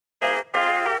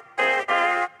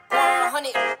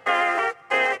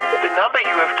number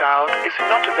you have dialed is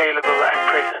not available at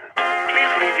present.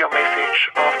 Please leave your message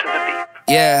after the beep.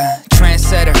 Yeah,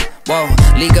 trendsetter, whoa,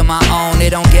 league of my own,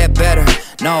 it don't get better.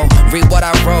 No, read what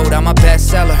I wrote, I'm a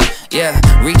bestseller. Yeah,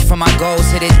 reach for my goals,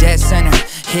 hit it dead center,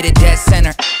 hit it dead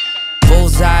center.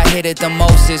 Bullseye, hit it the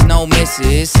most, is no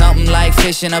misses. Something like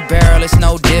fish in a barrel, it's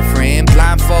no different.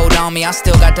 Blindfold on me, I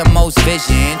still got the most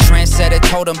vision. Trendsetter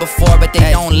told them before, but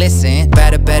they don't listen.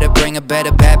 Better, bring a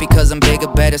better bat because I'm bigger,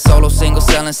 better. Solo single,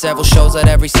 selling several shows at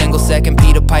every single second.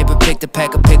 Peter Piper picked a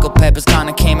pack of pickled peppers.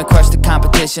 Kinda came and crushed the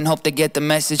competition, hope they get the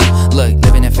message. Look,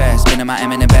 living it fast, spinning my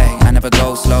M in the bag. I never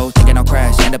go slow, thinking I'll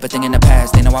crash, end up a thing in the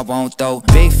past. They know I won't though.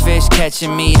 Big fish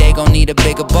catching me, they gon' need a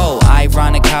bigger boat.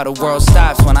 Ironic how the world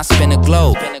stops when I spin a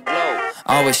globe.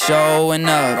 Always showing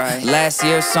up, right. Last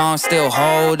year's song still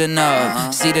holding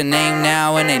up. See the name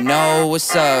now and they know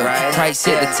what's up, right. Price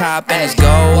hit the top and it's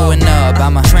going up.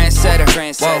 I'm a trendsetter,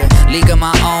 whoa, league of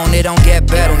my own, it don't get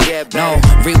better. No,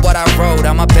 read what I wrote,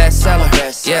 I'm a bestseller.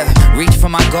 Yeah, reach for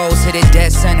my goals, hit it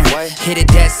dead center, hit it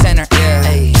dead center. Yeah,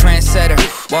 trendsetter,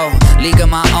 whoa, league of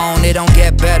my own, it don't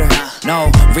get better.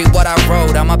 No, read what I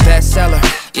wrote, I'm a bestseller.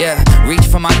 Yeah, reach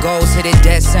for my goals, hit it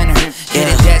dead center, hit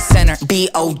it dead center.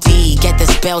 B.O.D. Get the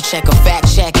spell check, a fact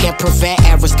check, and prevent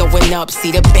errors going up.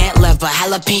 See the bent lever,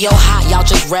 jalapeno hot, y'all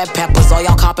just red peppers. All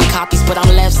y'all copy copies, but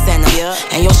I'm left center.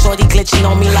 And your shorty glitching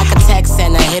on me like a text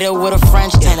center. Hit it with a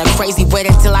French tenor, crazy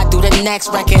wait until I do the next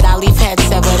record. I leave head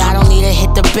severed, I don't need to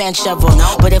hit the bench ever.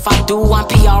 But if I do, I'm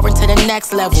PRing to the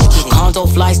next level. Condo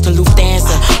flights to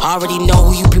Lufthansa, already know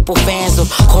who you people fans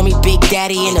of. Call me Big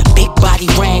Daddy in a big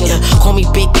body Wrangler. Call me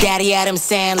Big Daddy Adam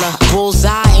Sandler.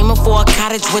 Bullseye, aiming for a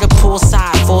cottage with a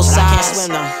poolside, full size. I can't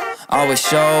swim though. Always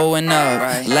showing up,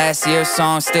 right. Last year's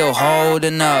song still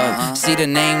holding up. See the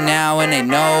name now and they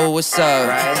know what's up,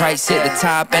 right. Price hit the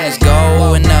top and it's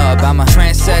going up. I'm a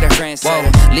trendsetter,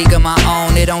 whoa, league of my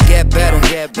own, it don't get better.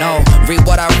 No, read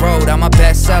what I wrote, I'm a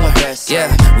bestseller. Yeah,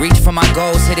 reach for my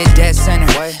goals, hit it dead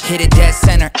center, hit it dead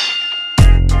center.